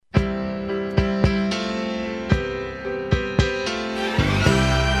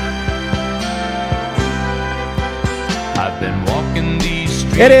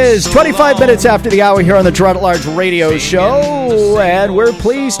It is 25 minutes after the hour here on the Toronto at Large radio show, and we're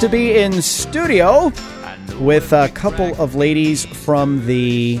pleased to be in studio with a couple of ladies from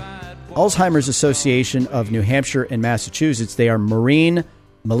the Alzheimer's Association of New Hampshire and Massachusetts. They are Maureen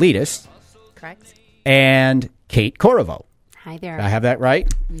Miletus. Correct. And Kate Corriveau. Hi there. Did I have that right?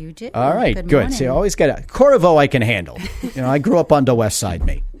 You did. All right, Good good. morning. See, I always get a Corriveau I can handle. I grew up on the west side,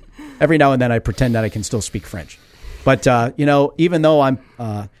 me. Every now and then I pretend that I can still speak French. But, even though I'm,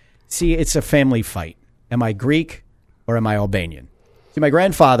 it's a family fight. Am I Greek or am I Albanian? See, my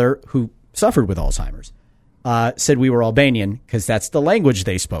grandfather, who suffered with Alzheimer's, said we were Albanian because that's the language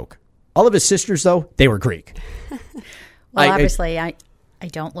they spoke. All of his sisters, though, they were Greek. Well, obviously, I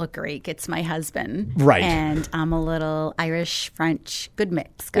don't look Greek. It's my husband. Right. And I'm a little Irish, French, good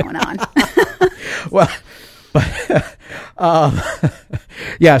mix going on. Well, but,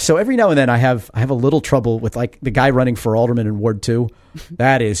 yeah, so every now and then I have a little trouble with, like, the guy running for alderman in Ward 2.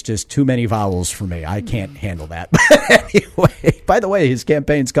 That is just too many vowels for me. I can't handle that. But anyway, by the way, his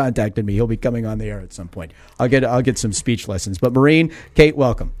campaign's contacted me. He'll be coming on the air at some point. I'll get some speech lessons. But Maureen, Kate,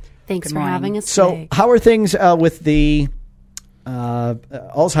 welcome. Thanks for having us So today. how are things with the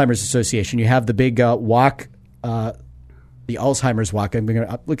Alzheimer's Association? You have the big walk, the Alzheimer's walk. Look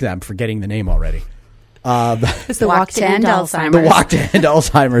at that. I'm forgetting the name already. It's the Walk to End Alzheimer's. The Walk to End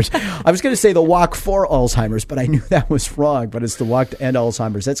Alzheimer's. I was going to say the Walk for Alzheimer's, but I knew that was wrong. But it's the Walk to End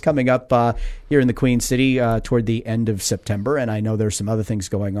Alzheimer's. That's coming up here in the Queen City toward the end of September, and I know there's some other things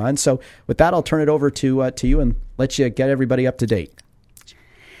going on. So with that, I'll turn it over to you and let you get everybody up to date.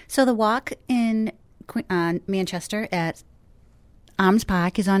 So the walk in Manchester at Arms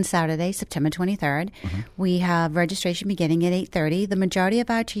Park is on Saturday, September 23rd. Mm-hmm. We have registration beginning at 8:30. The majority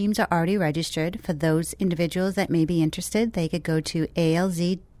of our teams are already registered. For those individuals that may be interested, they could go to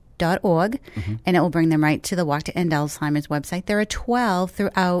alz.org, and it will bring them right to the Walk to End Alzheimer's website. There are 12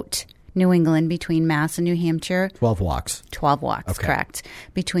 throughout New England between Mass and New Hampshire. 12 walks. 12 walks, okay. Correct.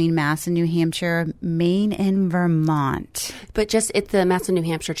 Between Mass and New Hampshire, Maine and Vermont. But just at the Mass and New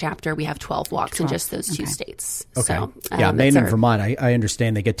Hampshire chapter, we have 12 walks in just those two states. Okay. So, yeah, Maine and Vermont, I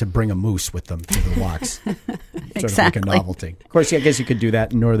understand they get to bring a moose with them to the walks. Exactly. Sort of like a novelty. Of course, I guess you could do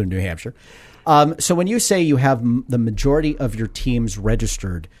that in northern New Hampshire. So when you say you have the majority of your teams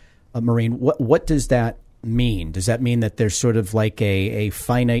registered, Maureen, what does that mean? Does that mean that there's sort of like a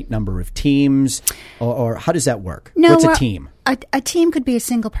finite number of teams, or how does that work? No, what's a team? A team could be a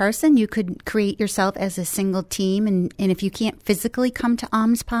single person. You could create yourself as a single team, and if you can't physically come to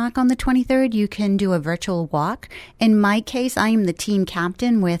Arms Park on the 23rd, you can do a virtual walk. In my case, I am the team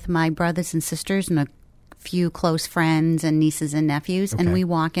captain with my brothers and sisters and a few close friends and nieces and nephews, and we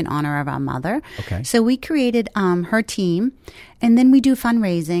walk in honor of our mother. Okay. So we created her team, and then we do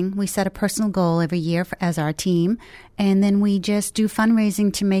fundraising. We set a personal goal every year as our team, and then we just do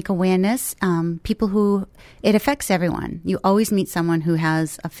fundraising to make awareness. People who, it affects everyone. You always meet someone who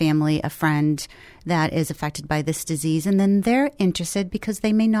has a family, a friend that is affected by this disease, and then they're interested because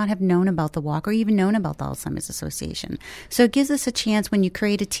they may not have known about the walk or even known about the Alzheimer's Association. So it gives us a chance when you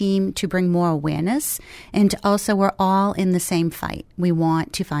create a team to bring more awareness, and also we're all in the same fight. We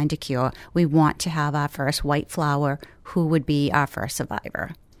want to find a cure. We want to have our first white flower who would be our first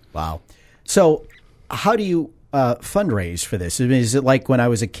survivor. Wow. So how do you fundraise for this? I mean, is it like when I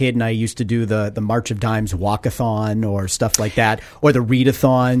was a kid and I used to do the March of Dimes walkathon or stuff like that, or the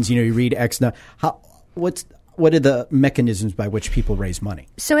readathons? You read X. What are the mechanisms by which people raise money?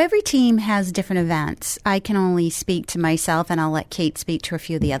 So every team has different events. I can only speak to myself, and I'll let Kate speak to a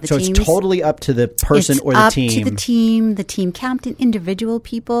few of the other teams. So it's totally up to the person or the team? It's up to the team captain, individual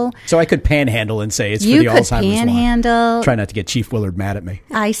people. So I could panhandle and say it's for the Alzheimer's walk. You could panhandle. Try not to get Chief Willard mad at me.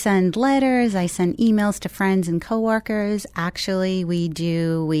 I send letters. I send emails to friends and coworkers. Actually, we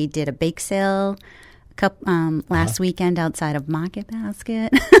did a bake sale last weekend outside of Market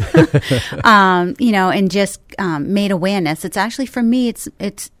Basket, and just made awareness. It's actually, for me,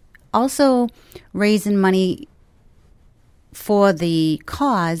 it's also raising money for the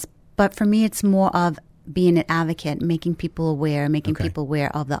cause, but for me, it's more of being an advocate, making people aware, people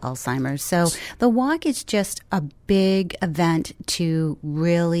aware of the Alzheimer's. So the walk is just a big event to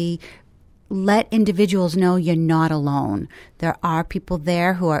really let individuals know you're not alone. There are people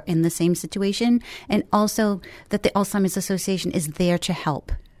there who are in the same situation, and also that the Alzheimer's Association is there to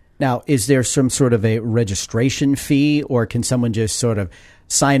help. Now, is there some sort of a registration fee, or can someone just sort of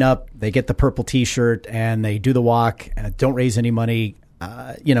sign up, they get the purple T-shirt, and they do the walk, don't raise any money,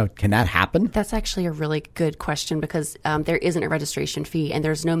 can that happen? That's actually a really good question because there isn't a registration fee and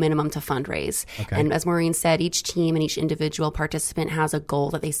there's no minimum to fundraise. Okay. And as Maureen said, each team and each individual participant has a goal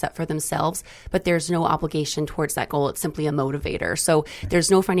that they set for themselves, but there's no obligation towards that goal. It's simply a motivator. So there's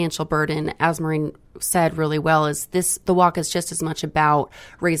no financial burden. As Maureen said really well, the walk is just as much about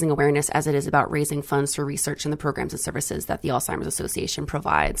raising awareness as it is about raising funds for research and the programs and services that the Alzheimer's Association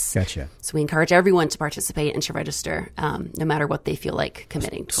provides. Gotcha. So we encourage everyone to participate and to register, no matter what they feel like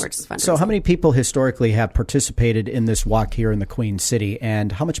committing towards fundraising. So how many people historically have participated in this walk here in the Queen City,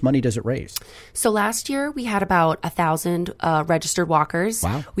 and how much money does it raise? So last year we had about 1,000 registered walkers.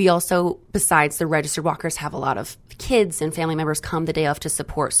 Wow. We also, besides the registered walkers, have a lot of kids and family members come the day of to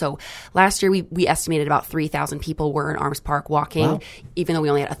support. So last year we estimated about 3,000 people were in Arms Park walking, wow. even though we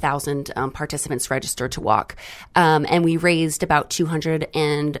only had 1,000 participants registered to walk. And we raised about a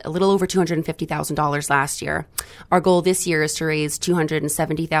little over $250,000 last year. Our goal this year is to raise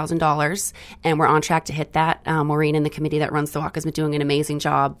 $270,000, and we're on track to hit that. Maureen and the committee that runs the walk has been doing an amazing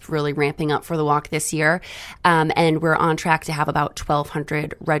job really ramping up for the walk this year. And we're on track to have about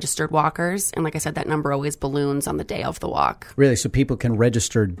 1,200 registered walkers. And like I said, that number always balloons on the day of the walk. Really? So people can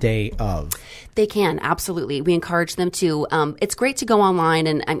register day of? They can, absolutely. We encourage them to. It's great to go online,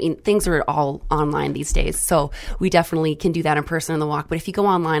 and I mean, things are all online these days, so we definitely can do that in person in the walk. But if you go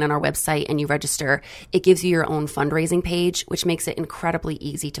online on our website and you register, it gives you your own fundraising page, which makes it incredibly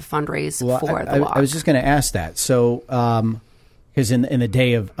easy to fundraise for the walk. I was just going to ask that. So, because in the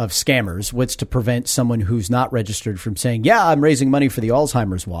day of scammers, what's to prevent someone who's not registered from saying, yeah, I'm raising money for the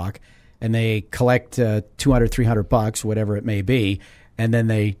Alzheimer's walk, and they collect $200, $300, whatever it may be, and then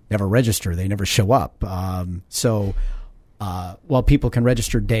they never register. They never show up. So while people can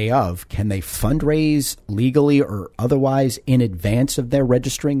register day of, can they fundraise legally or otherwise in advance of their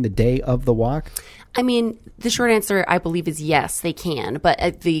registering the day of the walk? I mean, the short answer, I believe, is yes, they can.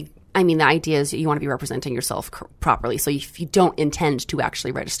 But the idea is you want to be representing yourself properly. So if you don't intend to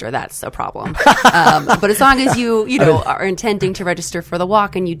actually register, that's a problem. But as long as you are intending to register for the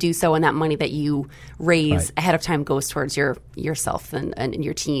walk and you do so, and that money that you raise ahead of time goes towards yourself and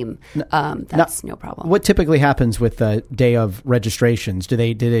your team, that's no problem. What typically happens with the day of registrations? Do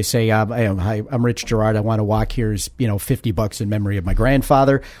they say, hi, I'm Rich Gerard, I want to walk, here's $50 in memory of my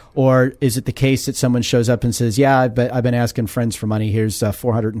grandfather? Or is it the case that someone shows up and says, yeah, I've been asking friends for money, here's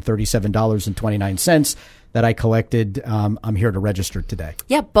 $437.29 that I collected. I'm here to register today.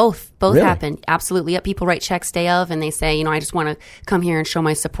 Yeah, both Really? happen. Absolutely. Yeah, people write checks day of and they say, I just want to come here and show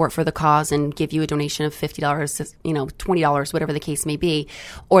my support for the cause and give you a donation of $50, $20, whatever the case may be.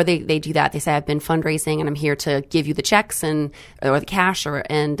 Or they do that. They say, I've been fundraising and I'm here to give you the checks or the cash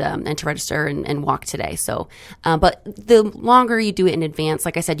and to register and walk today. So, but the longer you do it in advance,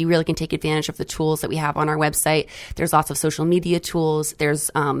 like I said, you really can take advantage of the tools that we have on our website. There's lots of social media tools.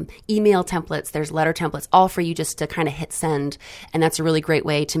 There's email templates. There's letter templates, all for you just to kind of hit send. And that's a really great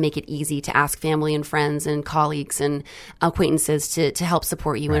way to make it easy to ask family and friends and colleagues and acquaintances to help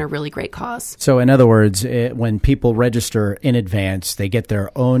support you in a really great cause. So in other words, when people register in advance, they get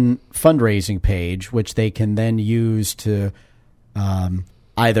their own fundraising page, which they can then use to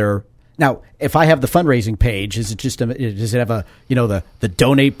either... Now, if I have the fundraising page, does it have the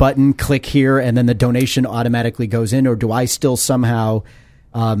donate button, click here, and then the donation automatically goes in? Or do I still somehow...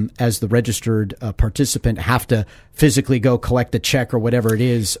 as the registered participant, have to physically go collect a check or whatever it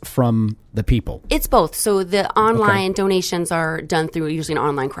is from the people? It's both. So the online donations are done through usually an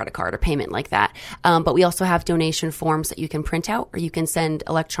online credit card or payment like that. But we also have donation forms that you can print out or you can send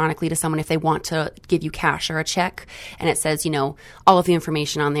electronically to someone if they want to give you cash or a check. And it says, all of the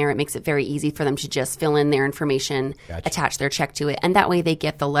information on there. It makes it very easy for them to just fill in their information, attach their check to it. And that way they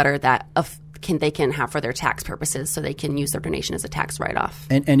get the letter that they can have for their tax purposes, so they can use their donation as a tax write-off.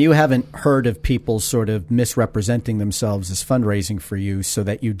 And you haven't heard of people sort of misrepresenting themselves as fundraising for you, so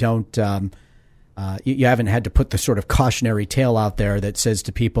that you don't you haven't had to put the sort of cautionary tale out there that says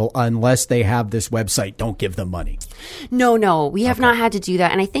to people, unless they have this website, don't give them money. No, we have not had to do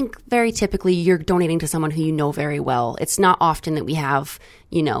that. And I think very typically you're donating to someone who you know very well. It's not often that we have,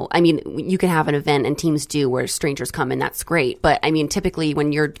 you can have an event and teams do where strangers come and that's great. But typically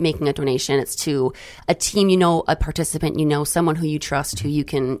when you're making a donation, it's to a team, a participant, someone who you trust, who you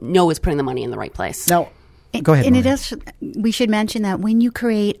can know is putting the money in the right place. Now, go ahead. And we should mention that when you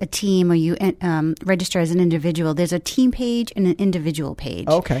create a team or you register as an individual, there's a team page and an individual page.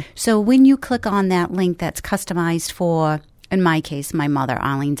 Okay. So when you click on that link that's customized for, in my case, my mother,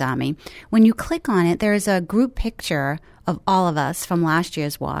 Arlene Zami, when you click on it, there's a group picture of all of us from last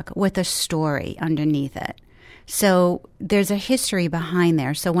year's walk with a story underneath it. So there's a history behind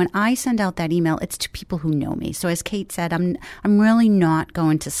there. So when I send out that email, it's to people who know me. So as Kate said, I'm really not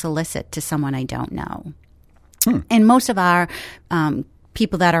going to solicit to someone I don't know. And most of our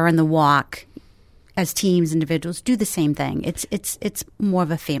people that are in the walk as teams, individuals, do the same thing. It's more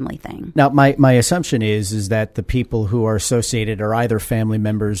of a family thing. Now, my assumption is that the people who are associated are either family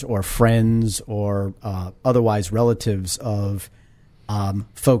members or friends or otherwise relatives of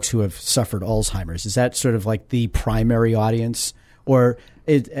folks who have suffered Alzheimer's. Is that sort of like the primary audience, or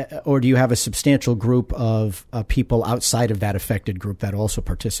do you have a substantial group of people outside of that affected group that also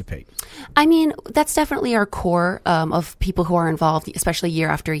participate? I mean, that's definitely our core of people who are involved, especially year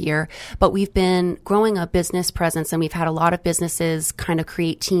after year. But we've been growing a business presence, and we've had a lot of businesses kind of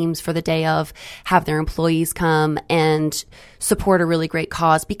create teams for the day of, have their employees come and support a really great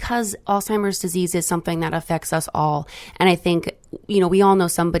cause, because Alzheimer's disease is something that affects us all. And I think, we all know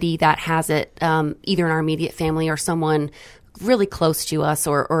somebody that has it, either in our immediate family or someone really close to us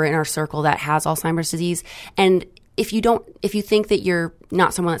or in our circle that has Alzheimer's disease. And if you think that you're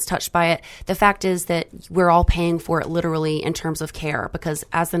not someone that's touched by it, the fact is that we're all paying for it literally in terms of care, because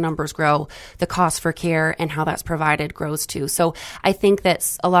as the numbers grow, the cost for care and how that's provided grows too. So I think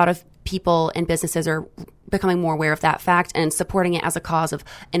that a lot of people and businesses are becoming more aware of that fact and supporting it as a cause of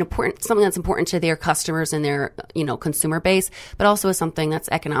something that's important to their customers and their consumer base, but also is something that's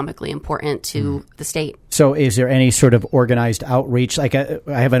economically important to the state. So is there any sort of organized outreach? Like I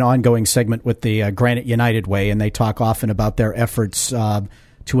have an ongoing segment with the Granite United Way, and they talk often about their efforts to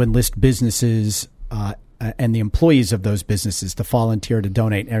enlist businesses and the employees of those businesses to volunteer, to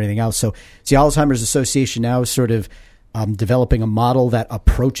donate, and everything else. So is the Alzheimer's Association now sort of developing a model that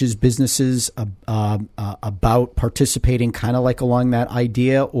approaches businesses about participating kind of like along that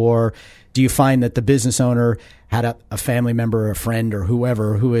idea? Or do you find that the business owner had a family member or a friend or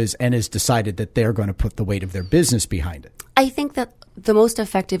whoever who has decided that they're going to put the weight of their business behind it? I think that the most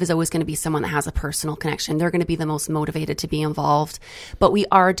effective is always going to be someone that has a personal connection. They're going to be the most motivated to be involved. But we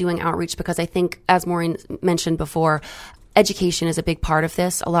are doing outreach because I think, as Maureen mentioned before, education is a big part of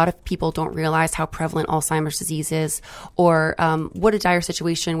this. A lot of people don't realize how prevalent Alzheimer's disease is, or what a dire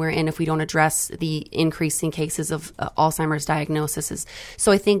situation we're in if we don't address the increasing cases of Alzheimer's diagnoses.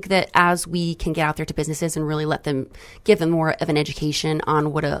 So I think that as we can get out there to businesses and really give them more of an education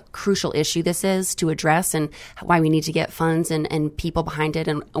on what a crucial issue this is to address and why we need to get funds and people behind it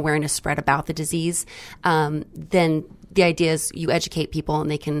and awareness spread about the disease, then the idea is you educate people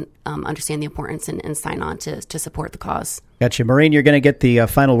and they can understand the importance and sign on to support the cause. Gotcha. Maureen, you're going to get the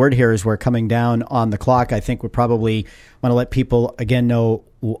final word here as we're coming down on the clock. I think we probably want to let people, again, know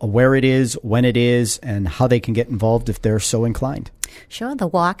where it is, when it is, and how they can get involved if they're so inclined. Sure. The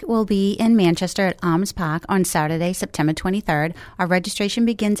walk will be in Manchester at Alms Park on Saturday, September 23rd. Our registration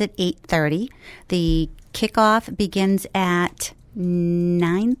begins at 8:30. The kickoff begins at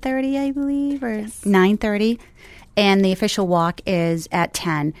 9:30, I believe, or 9:30. And the official walk is at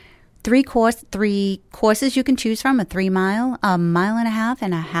 10. Three courses you can choose from: a 3 mile, a 1.5 miles,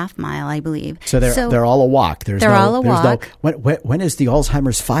 and a 1/2 mile, I believe. So they're all a walk. They're all a walk. When is the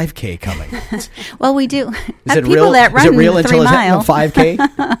Alzheimer's 5K coming? Well, we do is have it people real? that run is it real the until 3 mile 5K?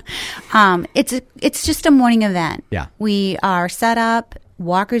 It's just a morning event. Yeah, we are set up.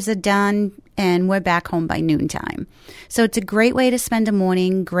 Walkers are done, and we're back home by noontime. So it's a great way to spend a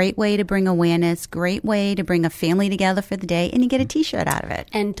morning, great way to bring awareness, great way to bring a family together for the day, and you get a T-shirt out of it.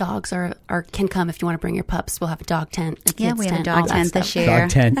 And dogs can come if you want to bring your pups. We'll have a dog tent, a kids we have tent, a dog tent this year. Dog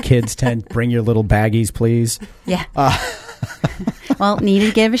tent, kids tent. Bring your little baggies, please. Yeah. Well, need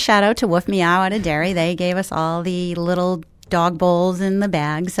to give a shout out to Woof Meow out of Derry. They gave us all the little dog bowls in the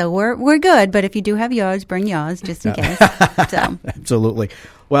bag, so we're good. But if you do have yours, bring yours just in case. So. Absolutely.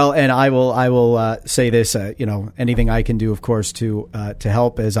 Well, and I will say this. Anything I can do, of course, to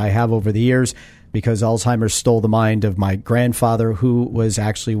help, as I have over the years, because Alzheimer's stole the mind of my grandfather, who was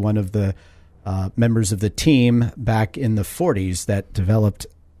actually one of the members of the team back in the 40s that developed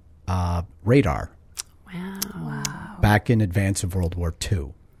radar. Wow. Back in advance of World War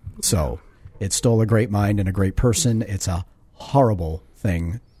II. So it stole a great mind and a great person. It's a horrible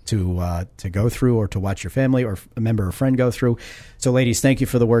thing to go through, or to watch your family or a member or friend go through. So, ladies, thank you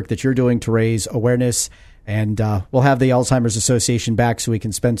for the work that you're doing to raise awareness. And we'll have the Alzheimer's Association back so we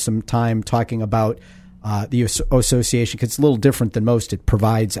can spend some time talking about the association, because it's a little different than most. It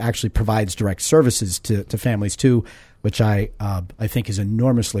actually provides direct services to families too, which I think is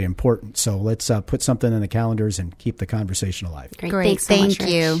enormously important. So let's put something in the calendars and keep the conversation alive. Great. Thanks so much,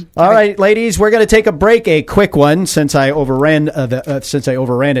 Thank you. All right, ladies, we're going to take a break, a quick one, since I overran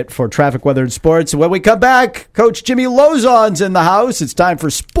it for traffic, weather, and sports. When we come back, Coach Jimmy Lozon's in the house. It's time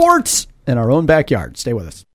for sports in our own backyard. Stay with us.